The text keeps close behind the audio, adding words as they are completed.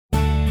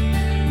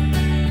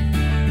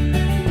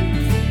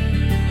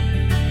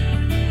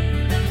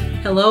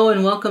Hello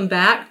and welcome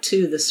back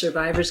to the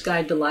Survivor's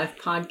Guide to Life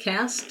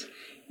podcast.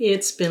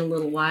 It's been a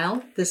little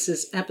while. This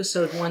is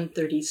episode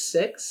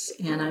 136,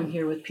 and I'm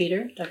here with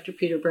Peter, Dr.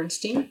 Peter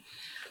Bernstein.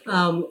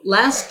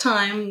 Last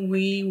time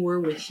we were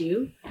with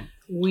you,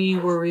 we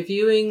were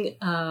reviewing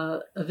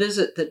a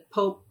visit that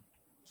Pope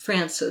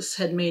Francis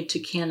had made to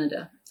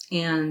Canada,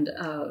 and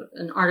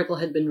an article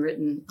had been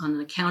written on an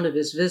account of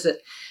his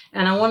visit.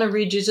 And I want to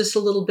read you just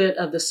a little bit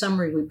of the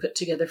summary we put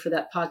together for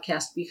that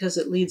podcast because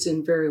it leads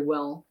in very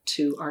well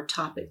to our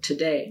topic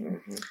today.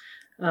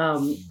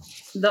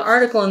 The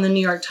article in the New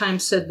York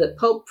Times said that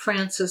Pope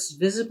Francis,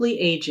 visibly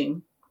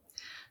aging,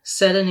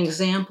 set an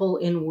example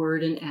in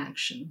word and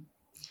action.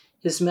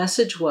 His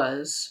message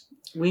was,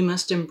 we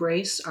must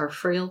embrace our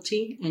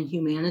frailty and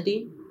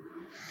humanity,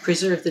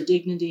 preserve the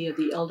dignity of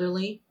the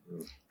elderly,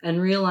 and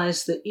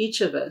realize that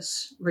each of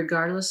us,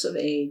 regardless of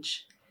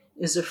age,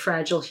 is a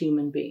fragile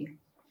human being.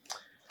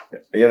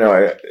 You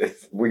know,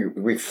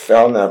 we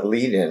found that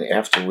lead in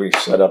after we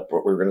set up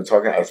what we were going to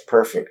talk about. It's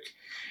perfect.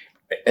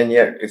 And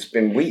yet it's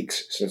been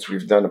weeks since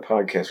we've done a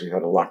podcast. We've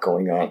had a lot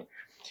going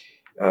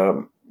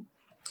on.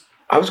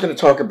 I was going to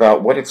talk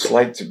about what it's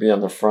like to be on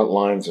the front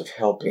lines of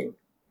helping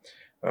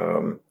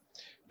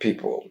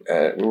people.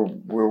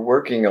 We're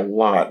working a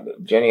lot,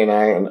 Jenny and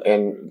I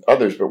and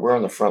others, but we're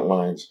on the front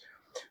lines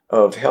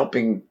of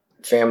helping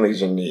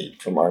families in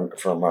need from our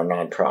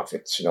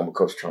nonprofit, Sonoma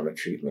Coast Trauma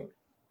Treatment.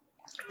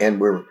 And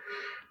we're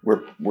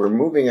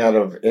moving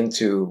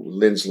into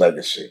Lynn's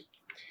legacy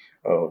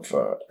of,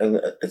 and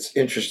it's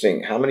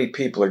interesting how many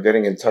people are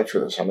getting in touch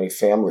with us, how many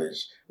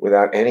families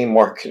without any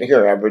marketing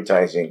or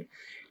advertising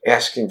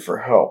asking for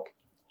help.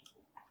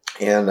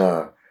 And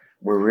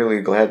we're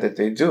really glad that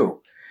they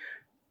do.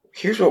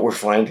 Here's what we're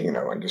finding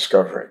though and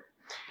discovering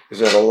is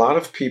that a lot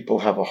of people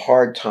have a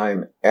hard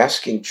time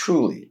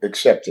truly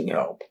accepting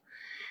help.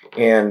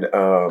 And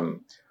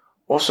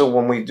also,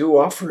 when we do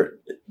offer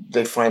it,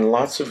 they find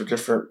lots of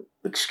different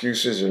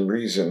excuses and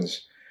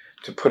reasons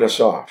to put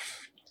us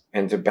off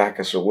and to back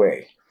us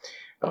away.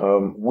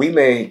 We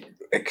may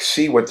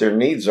see what their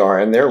needs are,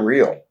 and they're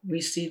real.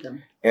 We see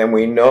them. And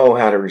we know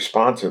how to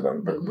respond to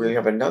them. But we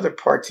have another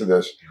part to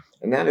this,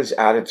 and that is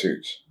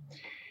attitudes.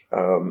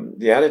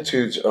 The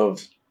attitudes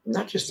of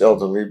not just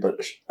elderly,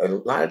 but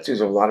attitudes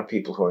of a lot of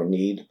people who are in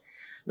need.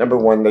 Number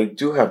one, they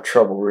do have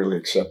trouble really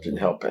accepting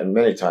help and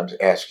many times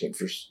asking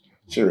for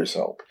serious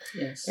help.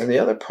 Yes. And the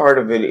other part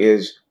of it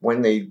is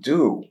when they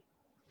do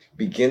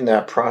begin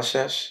that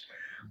process,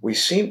 we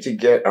seem to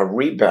get a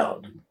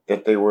rebound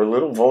that they were a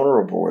little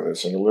vulnerable with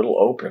us and a little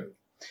open.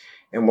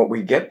 And what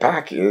we get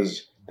back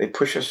is they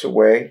push us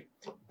away,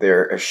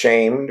 they're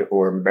ashamed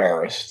or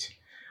embarrassed,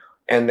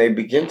 and they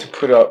begin to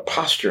put up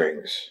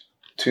posturings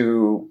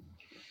to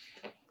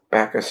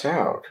back us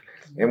out.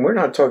 And we're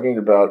not talking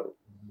about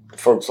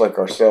folks like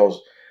ourselves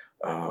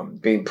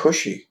being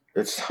pushy.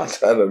 It's not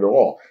that at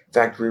all. In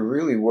fact, we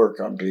really work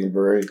on being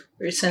very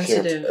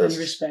sensitive and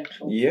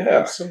respectful. Yeah.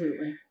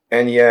 Absolutely.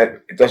 And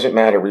yet, it doesn't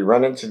matter. We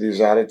run into these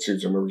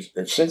attitudes.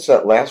 And since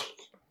that last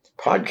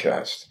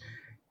podcast,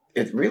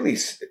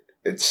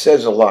 it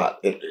says a lot.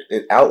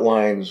 It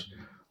outlines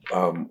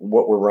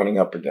what we're running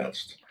up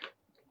against.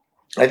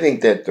 I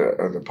think that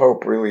the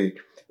Pope really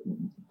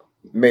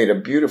made a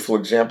beautiful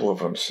example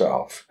of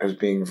himself as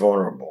being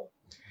vulnerable,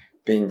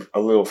 being a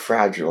little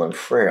fragile and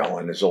frail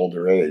in his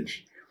older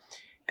age.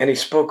 And he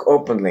spoke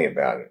openly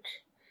about it.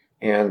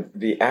 And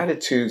the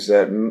attitudes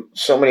that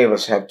so many of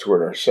us have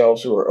toward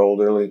ourselves who are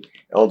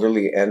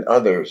elderly and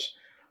others,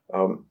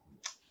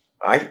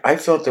 I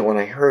felt that when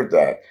I heard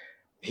that,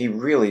 he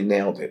really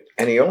nailed it.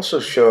 And he also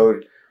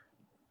showed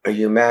a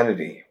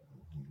humanity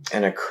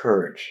and a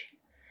courage.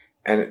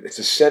 And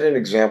to set an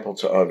example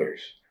to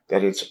others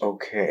that it's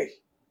okay.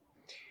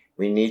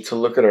 We need to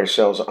look at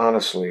ourselves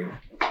honestly,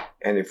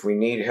 and if we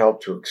need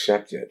help, to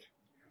accept it.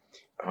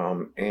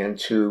 And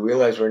to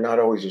realize we're not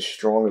always as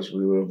strong as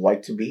we would have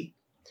liked to be,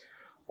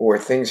 or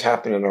things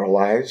happen in our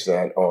lives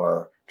that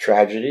are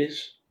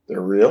tragedies.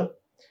 They're real.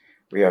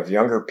 We have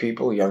younger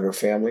people, younger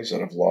families that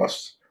have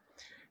lost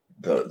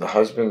the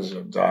husbands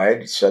have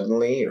died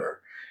suddenly,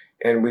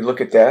 and we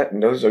look at that,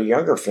 and those are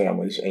younger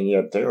families, and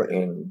yet they're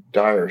in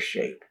dire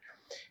shape.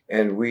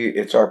 And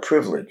it's our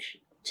privilege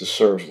to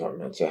serve them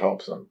and to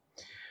help them.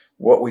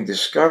 What we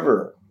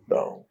discover,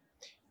 though,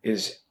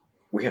 is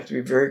we have to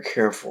be very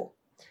careful.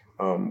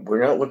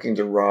 We're not looking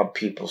to rob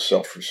people's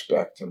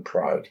self-respect and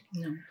pride.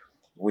 No.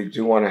 We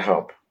do want to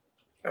help,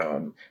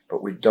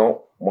 but we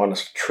don't want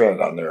to tread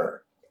on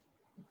their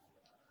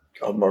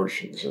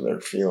emotions and their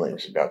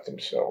feelings about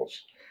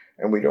themselves.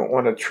 And we don't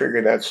want to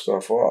trigger that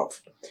stuff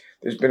off.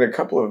 There's been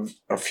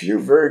a few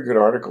very good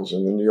articles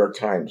in the New York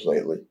Times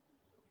lately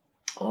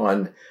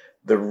on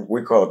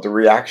we call it the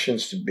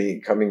reactions to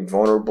becoming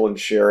vulnerable and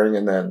sharing,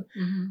 and then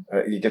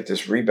you get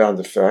this rebound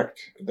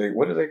effect.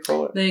 What do they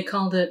call it? They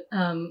called it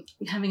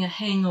having a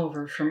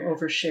hangover from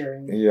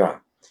oversharing. Yeah,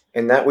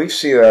 and that we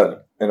see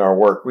that in our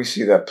work. We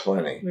see that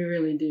plenty. We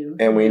really do,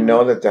 and we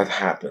know that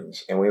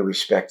happens, and we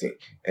respect it.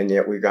 And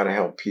yet we got to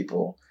help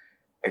people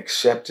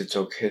accept it's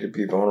okay to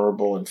be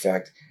vulnerable. In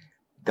fact,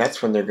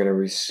 that's when they're going to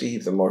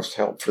receive the most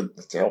help to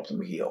help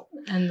them heal.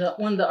 And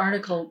the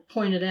article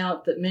pointed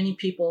out that many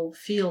people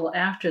feel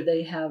after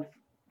they have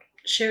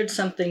shared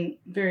something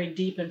very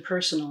deep and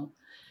personal,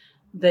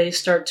 they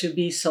start to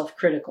be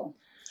self-critical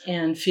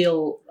and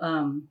feel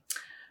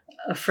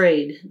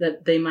afraid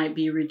that they might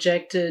be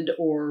rejected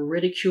or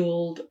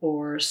ridiculed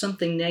or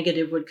something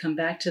negative would come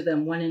back to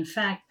them, when in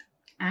fact,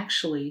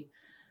 actually,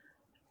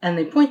 and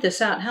they point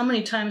this out, how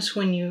many times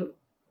when you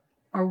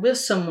are with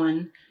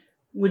someone,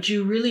 would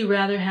you really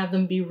rather have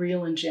them be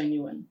real and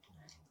genuine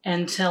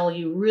and tell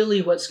you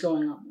really what's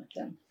going on with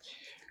them?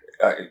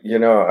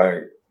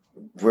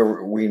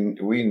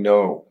 We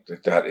know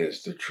that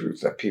is the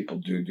truth, that people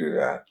do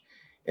that.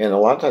 And a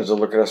lot of times they'll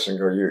look at us and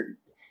go,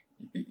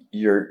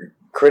 you're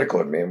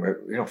critical of me, and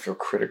we don't feel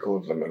critical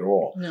of them at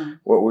all. No.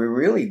 What we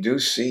really do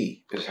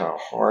see is how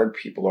hard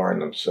people are on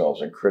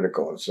themselves and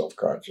critical and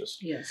self-conscious.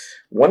 Yes.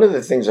 One of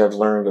the things I've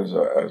learned as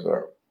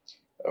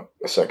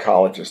a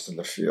psychologist in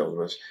the field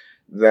was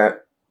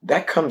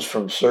that comes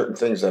from certain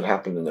things that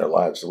happened in their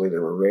lives, the way they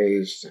were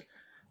raised,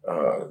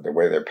 the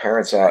way their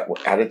parents'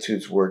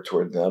 attitudes were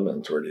toward them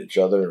and toward each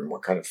other, and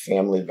what kind of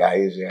family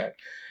values they had.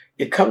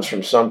 It comes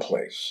from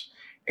someplace.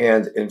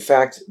 And in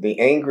fact, the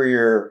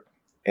angrier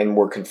and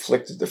more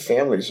conflicted the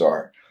families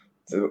are,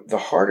 the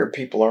harder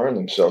people are on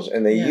themselves.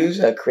 And they use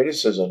that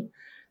criticism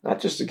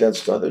not just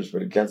against others,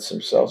 but against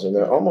themselves. And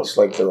they're almost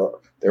like they're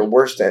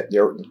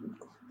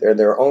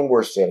their own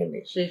worst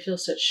enemies. They feel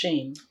such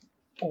shame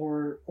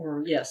or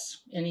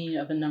yes, any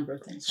of a number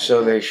of things.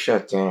 So they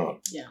shut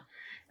down. Yeah.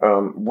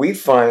 We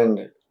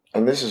find,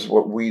 and this is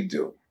what we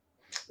do,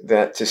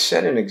 that to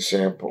set an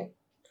example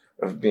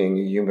of being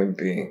a human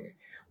being,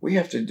 we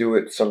have to do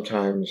it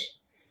sometimes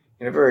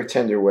in a very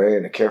tender way,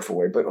 in a careful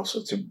way, but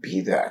also to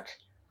be that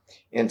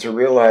and to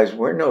realize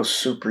we're no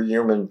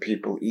superhuman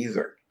people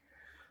either.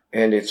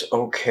 And it's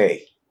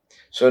okay.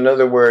 So in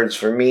other words,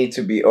 for me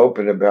to be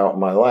open about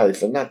my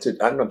life, and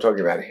I'm not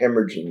talking about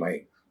hemorrhaging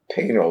my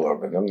pain all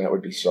over them, that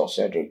would be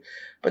self-centered,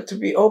 but to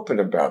be open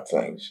about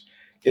things.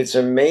 It's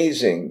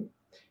amazing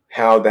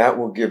how that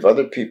will give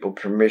other people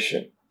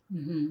permission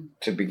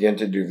to begin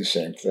to do the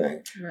same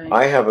thing. Right.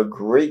 I have a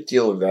great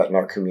deal of that in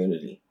our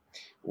community,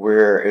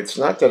 where it's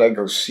not that I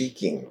go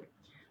seeking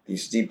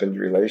these deepened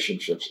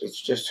relationships,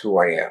 it's just who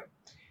I am.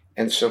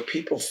 And so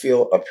people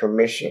feel a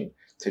permission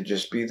to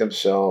just be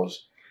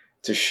themselves,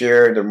 to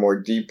share their more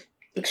deep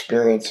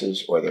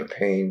experiences or their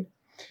pain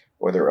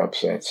or their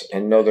upsets,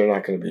 and know they're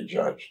not going to be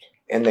judged.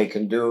 And they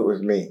can do it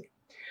with me.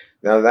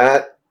 Now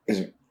that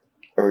is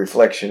a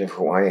reflection of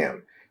who I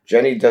am.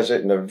 Jenny does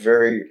it in a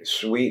very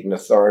sweet and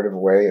authoritative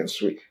way, and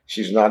sweet.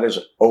 She's not as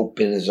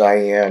open as I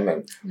am,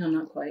 and no,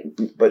 not quite.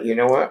 But you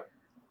know what?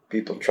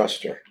 People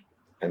trust her,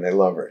 and they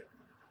love her,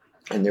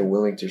 and they're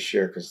willing to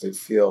share because they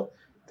feel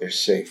they're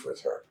safe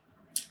with her.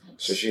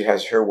 So she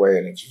has her way,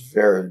 and it's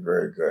very,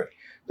 very good.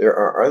 There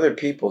are other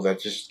people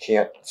that just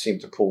can't seem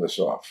to pull this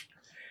off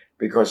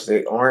because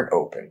they aren't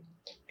open,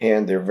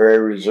 and they're very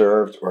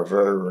reserved or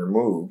very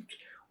removed,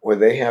 or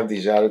they have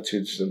these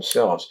attitudes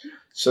themselves.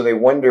 So they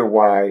wonder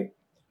why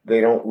they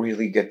don't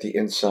really get the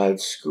inside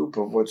scoop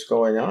of what's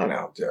going on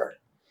out there.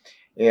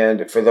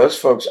 And for those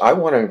folks, I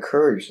want to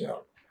encourage them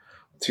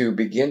to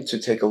begin to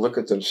take a look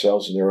at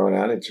themselves and their own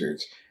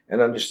attitudes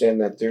and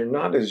understand that they're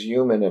not as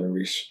human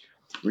and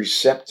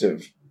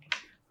receptive,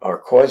 or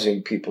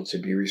causing people to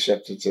be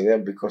receptive to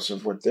them because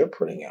of what they're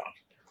putting out.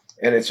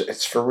 And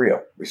it's for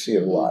real. We see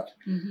it a lot.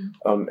 And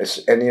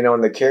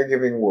in the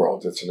caregiving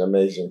world, it's an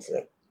amazing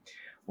thing.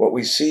 What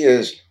we see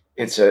is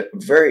it's a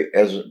very,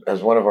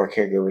 as one of our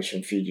caregivers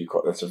from Fiji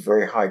called, it's a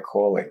very high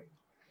calling.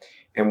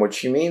 And what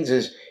she means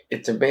is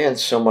it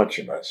demands so much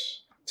of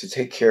us to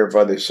take care of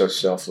others so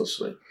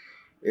selflessly.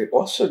 It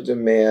also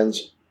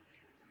demands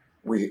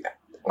we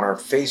are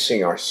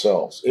facing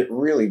ourselves. It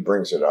really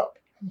brings it up.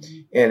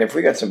 And if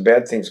we got some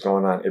bad things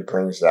going on, it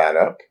brings that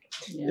up.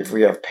 Yeah. If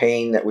we have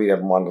pain that we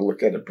haven't wanted to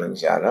look at, it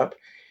brings that up.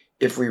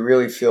 If we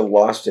really feel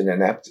lost and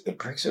inept, it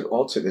brings it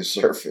all to the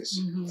surface.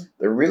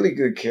 The really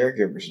good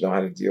caregivers know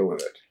how to deal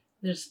with it.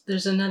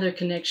 There's another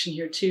connection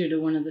here, too, to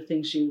one of the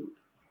things you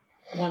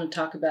want to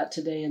talk about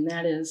today, and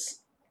that is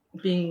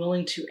being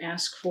willing to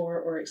ask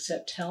for or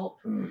accept help.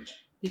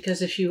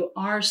 Because if you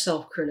are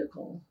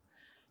self-critical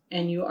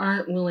and you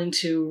aren't willing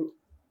to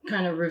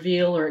kind of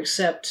reveal or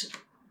accept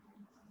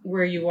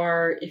where you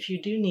are, if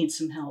you do need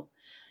some help,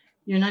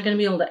 you're not going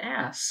to be able to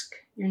ask.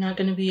 You're not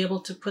going to be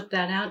able to put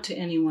that out to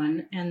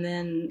anyone, and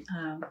then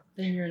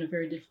you're in a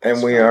very difficult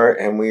spot.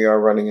 And we are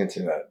running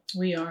into that.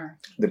 We are.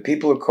 The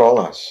people who call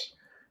us,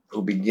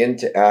 who begin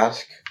to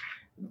ask,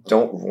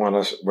 don't want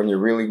us, when you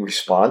really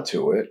respond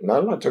to it, and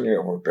I'm not talking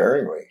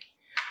overbearingly,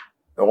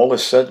 all of a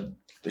sudden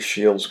the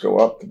shields go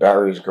up, the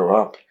barriers go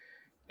up,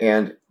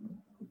 and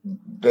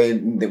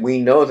we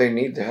know they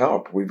need the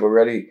help. We've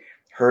already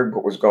heard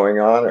what was going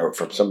on, or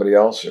from somebody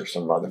else or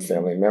some other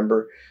family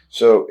member.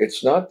 So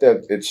it's not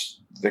that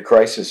the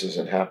crisis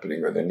isn't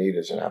happening or the need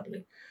isn't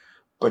happening,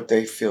 but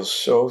they feel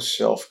so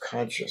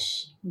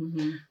self-conscious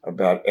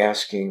about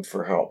asking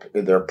for help.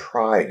 Their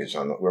pride is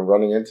on it. We're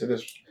running into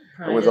this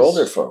with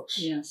older folks.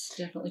 Yes,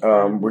 definitely.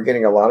 We're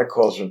getting a lot of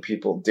calls from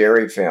people,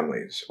 dairy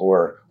families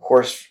or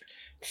horse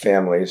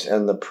families,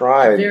 and the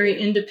pride. Very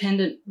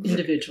independent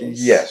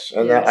individuals. Yes,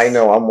 and I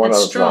know I'm one of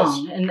those.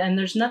 Strong, and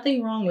there's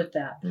nothing wrong with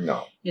that.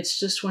 No. It's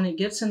just when it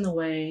gets in the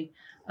way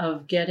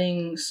of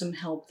getting some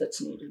help that's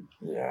needed.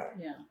 Yeah.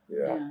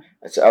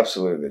 That's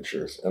absolutely the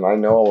truth. And I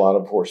know a lot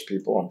of horse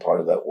people. I'm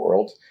part of that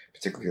world,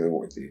 particularly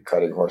with the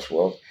cutting horse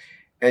world.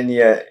 And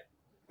yet,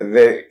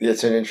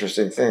 it's an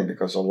interesting thing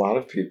because a lot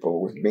of people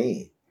with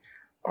me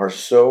are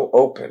so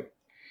open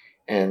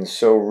and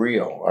so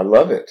real. I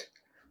love it.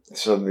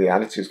 So the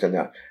attitudes come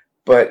down.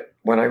 But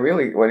when you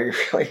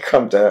really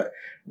come to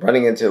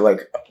running into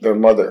like their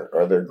mother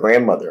or their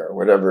grandmother or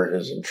whatever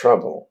is in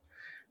trouble,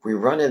 we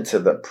run into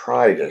the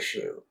pride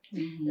issue.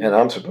 Mm-hmm. And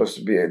I'm supposed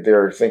to be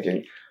there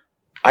thinking,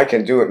 I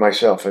can do it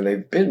myself. And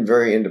they've been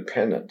very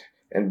independent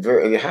and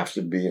they have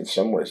to be in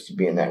some ways to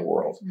be in that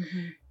world.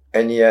 Mm-hmm.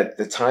 And yet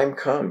the time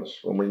comes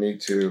when we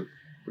need to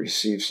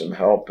receive some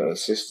help and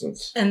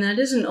assistance. And that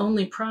isn't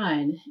only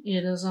pride.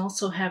 It is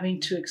also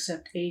having to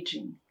accept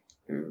aging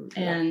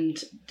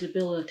and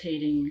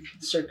debilitating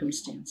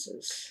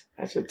circumstances.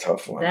 That's a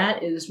tough one.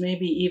 That is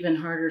maybe even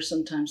harder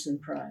sometimes than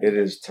pride. It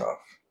is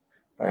tough,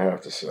 I have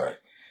to say.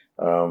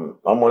 I'm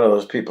one of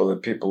those people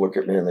that people look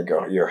at me and they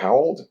go, "You're how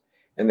old?"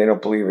 And they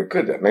don't believe it.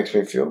 Good. That makes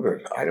me feel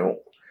good. I don't.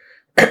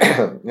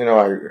 I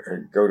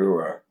go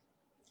to,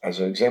 as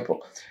an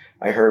example,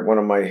 I hurt one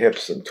of my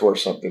hips and tore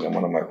something on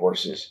one of my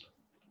horses.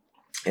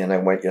 And I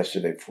went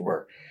yesterday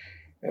for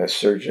a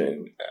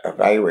surgeon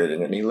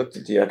evaluating, and he looked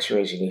at the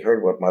x-rays and he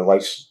heard what my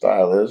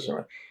lifestyle is.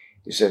 And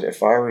he said,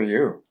 "If I were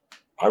you,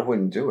 I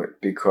wouldn't do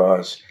it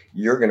because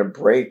you're going to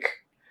break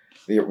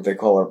what they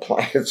call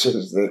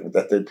appliances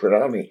that they put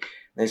on me."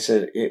 They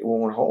said, "It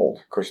won't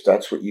hold because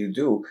that's what you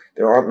do.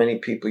 There aren't many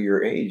people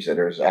your age that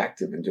are as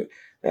active and do."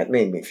 That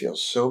made me feel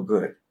so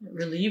good. It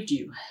relieved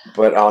you.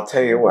 But I'll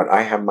tell you what,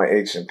 I have my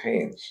aches and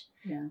pains.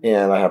 Yeah.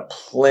 And I have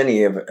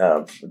plenty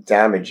of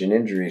damage and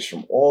injuries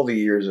from all the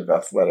years of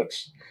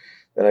athletics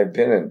that I've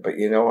been in. But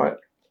you know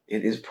what?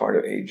 It is part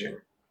of aging.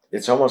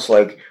 It's almost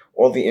like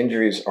all the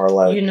injuries are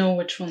like... You know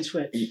which one's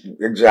which.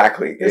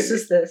 Exactly. This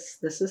is this.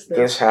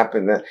 This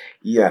happened.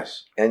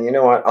 Yes. And you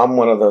know what? I'm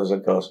one of those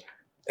that goes,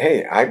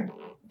 hey, I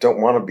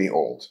don't want to be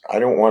old. I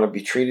don't want to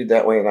be treated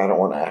that way, and I don't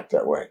want to act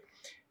that way.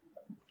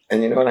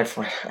 And you know what I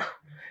find out?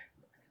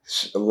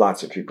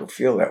 Lots of people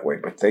feel that way,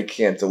 but they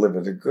can't deliver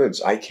the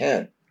goods. I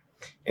can.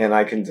 And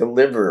I can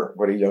deliver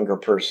what a younger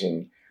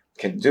person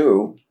can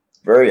do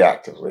very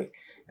actively.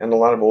 And a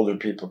lot of older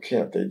people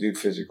can't. They do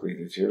physically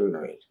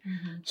deteriorate.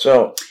 Mm-hmm.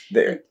 So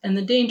and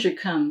the danger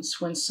comes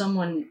when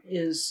someone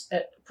is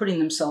putting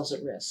themselves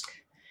at risk.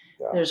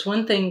 Yeah. There's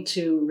one thing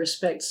to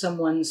respect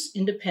someone's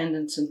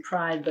independence and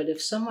pride, but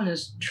if someone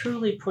is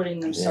truly putting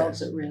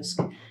themselves at risk,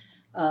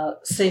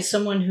 say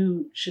someone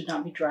who should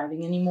not be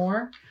driving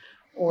anymore,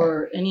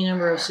 or any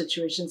number of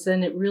situations,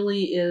 then it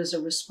really is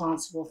a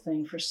responsible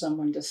thing for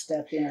someone to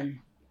step in.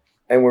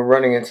 And we're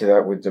running into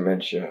that with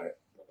dementia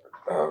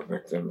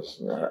victims.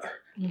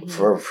 Mm-hmm.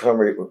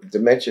 For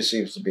dementia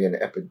seems to be an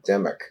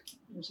epidemic.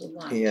 There's a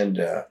lot. And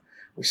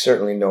we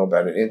certainly know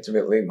about it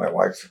intimately. My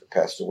wife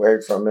passed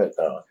away from it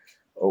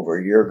over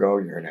a year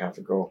and a half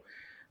ago.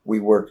 We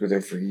worked with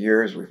her for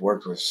years. We've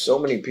worked with so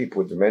many people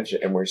with dementia,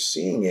 and we're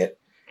seeing it.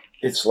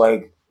 It's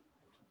like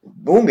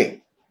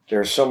booming.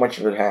 There's so much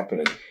of it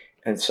happening.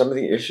 And some of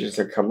the issues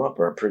that come up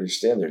are pretty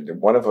standard.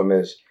 One of them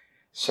is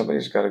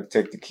somebody's got to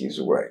take the keys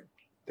away.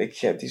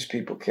 These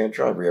people can't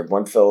drive. We had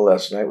one fellow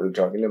last night, we were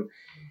talking to him,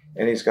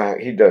 and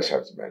he does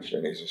have dementia,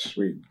 and he's a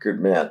sweet, good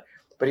man.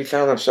 But he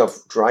found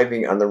himself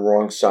driving on the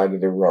wrong side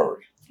of the road.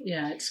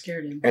 Yeah, it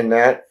scared him. And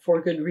that...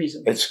 For good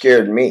reason. It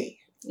scared me.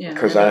 Yeah.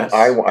 Because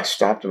I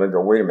stopped him and go,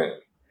 wait a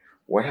minute,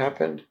 what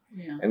happened?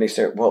 Yeah. And he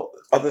said, well,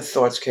 other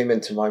thoughts came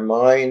into my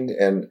mind,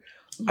 and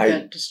I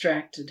got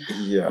distracted.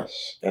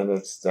 Yes, and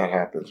that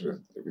happens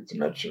with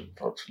dementia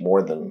folks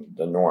more than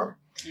the norm.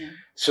 Yeah.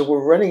 So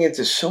we're running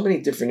into so many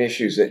different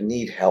issues that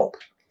need help.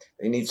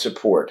 They need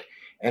support.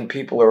 And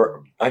people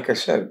are, like I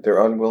said,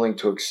 they're unwilling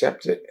to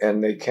accept it.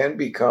 And they can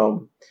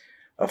become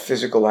a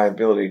physical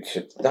liability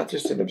to not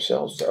just to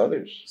themselves, to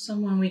others.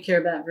 Someone we care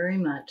about very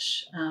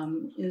much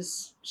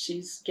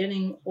she's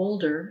getting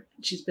older.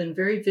 She's been a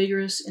very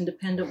vigorous,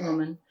 independent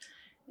woman.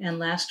 And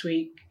last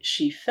week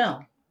she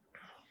fell.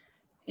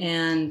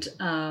 And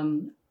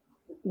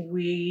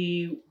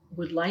we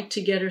would like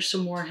to get her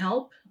some more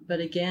help. But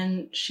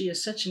again, she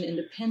is such an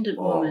independent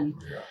woman.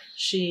 Yes.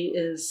 She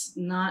is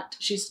not,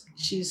 she's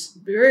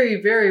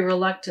very, very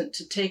reluctant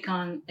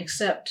to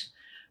accept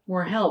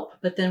more help.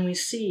 But then we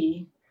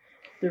see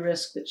the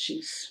risk that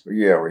she's...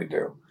 Yeah, we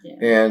do.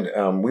 Yeah.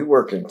 And we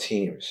work in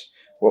teams.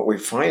 What we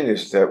find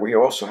is that we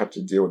also have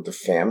to deal with the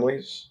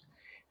families.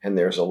 And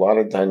there's a lot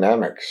of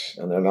dynamics,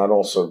 and they're not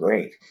all so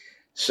great.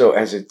 So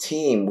as a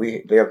team,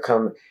 they'll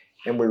come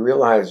and we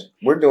realize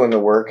we're doing the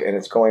work and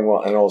it's going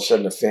well, and all of a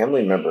sudden a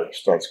family member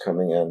starts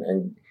coming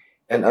in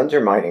and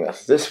undermining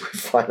us. This we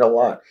find a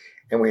lot.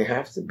 And we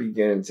have to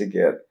begin to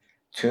get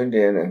tuned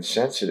in and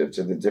sensitive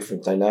to the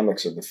different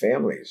dynamics of the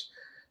families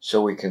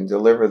so we can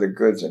deliver the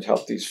goods and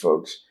help these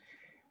folks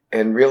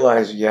and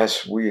realize,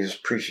 yes, we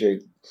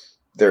appreciate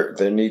their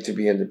need to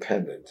be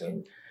independent.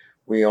 And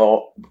we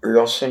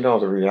also know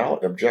the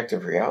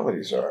objective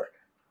realities are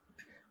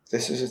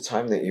this is a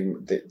time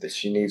that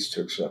she needs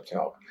to accept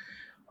help.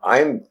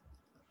 I'm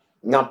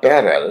not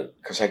bad at it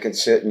because I can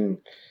sit and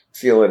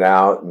feel it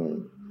out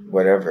and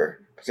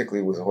whatever,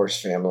 particularly with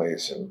horse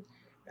families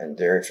and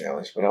dairy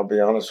families. But I'll be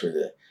honest with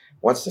you,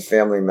 once the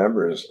family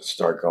members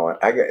start going,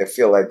 I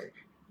feel like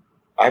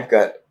I've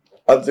got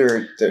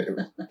other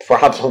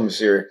problems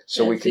here,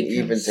 so we can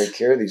even take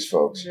care of these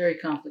folks. Very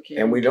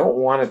complicated. And we don't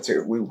want it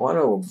to. We want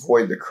to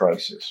avoid the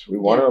crisis. We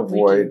want to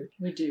avoid.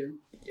 We do.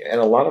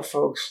 And a lot of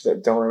folks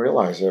that don't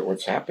realize that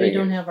what's happening. They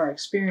don't have our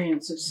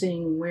experience of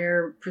seeing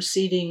where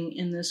proceeding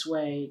in this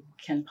way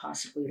can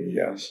possibly be.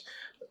 Yes.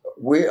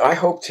 I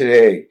hope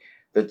today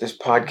that this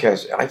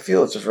podcast, I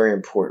feel it's a very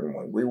important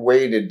one. We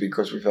waited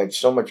because we've had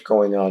so much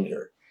going on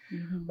here.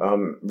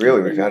 Mm-hmm.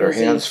 Really, we've had our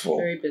hands full.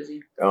 Very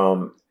busy.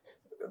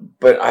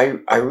 But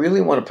I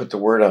really want to put the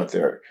word out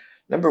there.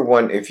 Number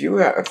one, if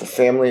a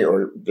family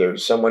or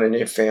there's someone in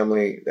your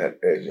family that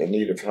is in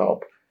need of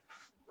help,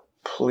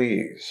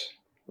 please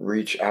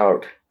reach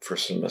out for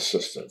some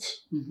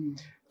assistance. Mm-hmm.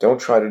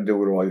 Don't try to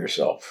do it all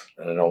yourself.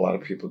 And I know a lot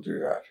of people do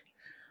that.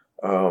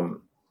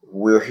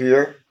 We're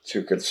here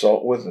to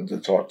consult with and to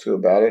talk to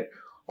about it.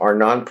 Our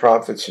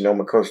nonprofit,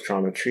 Sonoma Coast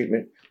Trauma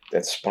Treatment,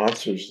 that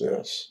sponsors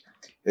this,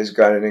 has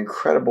got an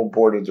incredible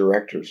board of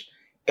directors.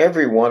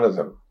 Every one of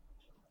them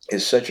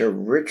is such a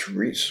rich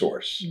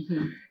resource.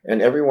 Mm-hmm.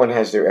 And everyone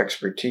has their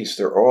expertise.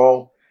 They're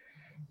all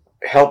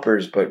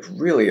helpers, but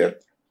really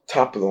at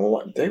top of the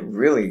line. They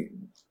really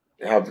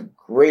have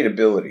great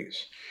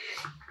abilities.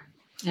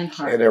 And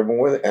heart. And they're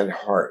more than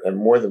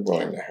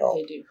willing to help.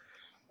 They do.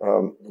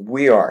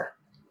 We are.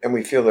 And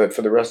we feel that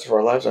for the rest of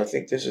our lives, I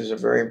think this is a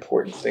very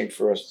important thing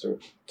for us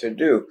to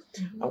do.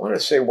 Mm-hmm. I want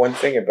to say one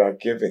thing about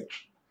giving.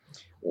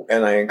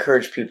 And I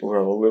encourage people who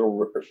have a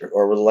little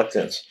or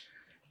reluctance.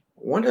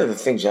 One of the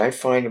things I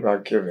find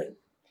about giving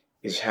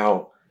is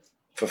how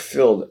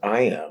fulfilled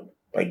I am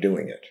by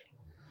doing it.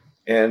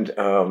 And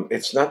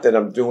it's not that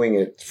I'm doing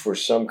it for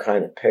some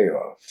kind of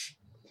payoff.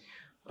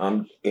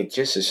 It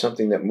just is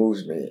something that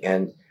moves me.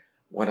 And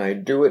when I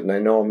do it and I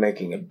know I'm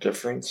making a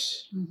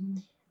difference,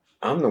 mm-hmm.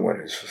 I'm the one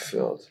who's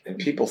fulfilled. And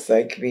people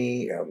thank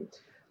me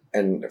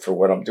and for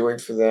what I'm doing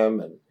for them.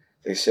 And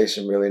they say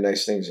some really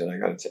nice things. And I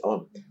got to tell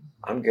them,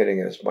 I'm getting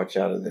as much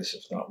out of this,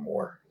 if not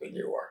more, than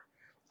you are.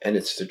 And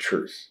it's the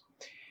truth.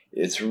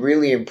 It's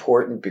really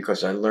important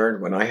because I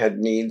learned when I had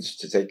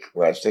needs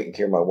when I was taking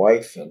care of my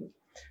wife and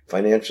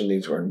financial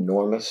needs were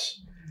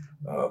enormous.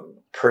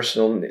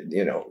 Personal,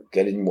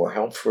 getting more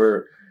help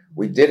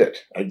we did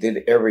it. I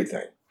did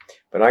everything.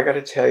 But I got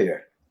to tell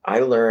you, I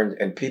learned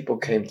and people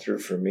came through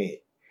for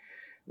me.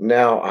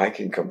 Now I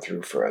can come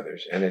through for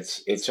others. And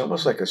it's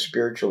almost like a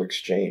spiritual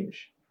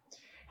exchange.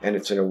 And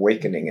it's an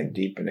awakening and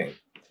deepening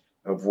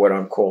of what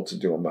I'm called to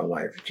do in my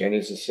life.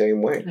 Jenny's the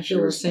same way. I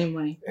feel the same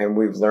way. And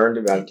we've learned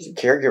about the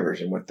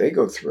caregivers and what they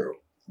go through.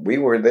 We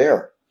were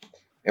there,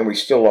 and we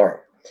still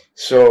are.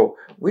 So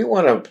we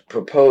want to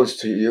propose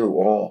to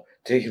you all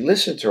to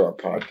listen to our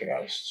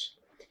podcasts,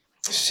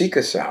 seek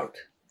us out.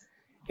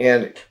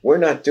 And we're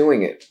not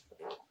doing it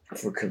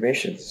for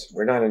commissions.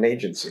 We're not an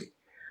agency.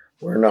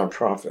 We're a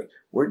nonprofit.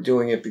 We're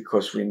doing it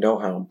because we know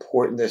how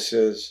important this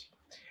is,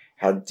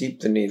 how deep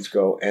the needs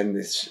go, and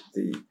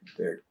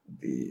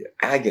the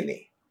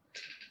agony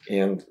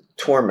and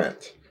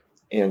torment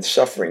and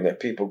suffering that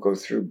people go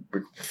through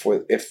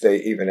before, if they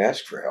even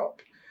ask for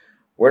help.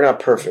 We're not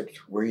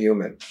perfect. We're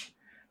human.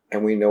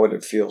 And we know what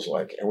it feels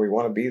like. And we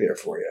want to be there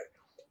for you.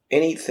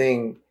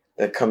 Anything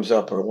that comes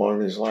up along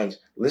these lines,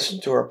 listen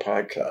to our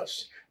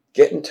podcasts.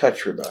 Get in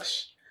touch with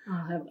us.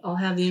 I'll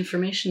have the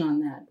information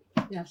on that.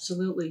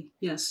 Absolutely.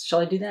 Yes.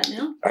 Shall I do that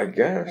now? I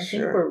guess. I think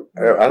sure.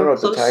 we're I don't know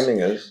close. what the timing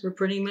is. We're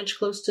pretty much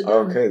close to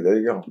done. Okay, there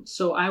you go.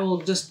 So I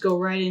will just go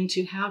right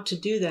into how to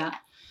do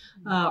that.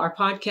 Our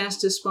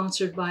podcast is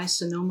sponsored by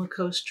Sonoma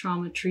Coast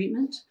Trauma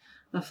Treatment,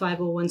 a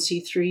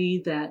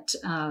 501c3 that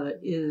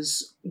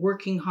is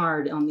working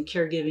hard on the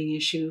caregiving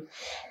issue.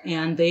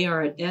 And they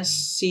are at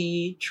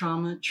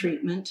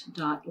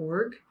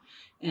sctraumatreatment.org.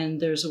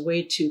 And there's a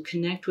way to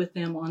connect with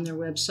them on their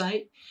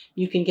website.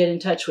 You can get in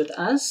touch with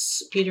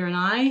us, Peter and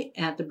I,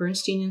 at the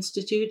Bernstein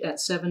Institute at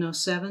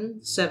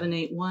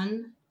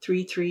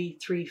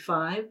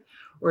 707-781-3335,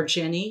 or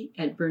Jenny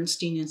at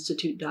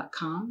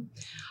bernsteininstitute.com.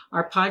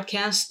 Our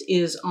podcast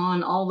is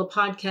on all the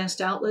podcast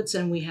outlets,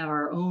 and we have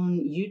our own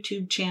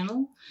YouTube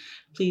channel.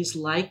 Please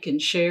like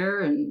and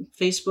share, and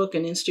Facebook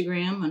and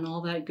Instagram and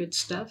all that good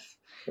stuff.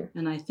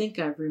 And I think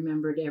I've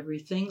remembered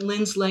everything.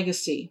 Lynn's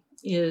Legacy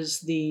is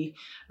the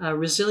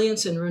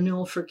Resilience and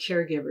Renewal for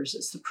Caregivers.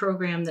 It's the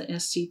program that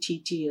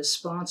SCTT is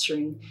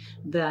sponsoring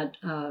that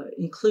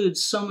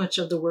includes so much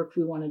of the work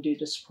we want to do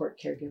to support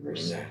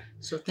caregivers. Yeah.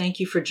 So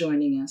thank you for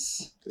joining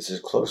us. This is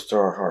close to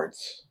our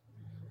hearts.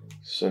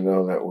 So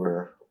know that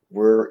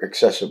we're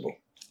accessible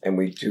and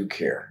we do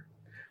care.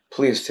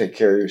 Please take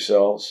care of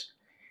yourselves,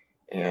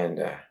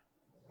 and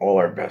all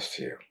our best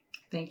to you.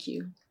 Thank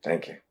you.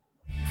 Thank you.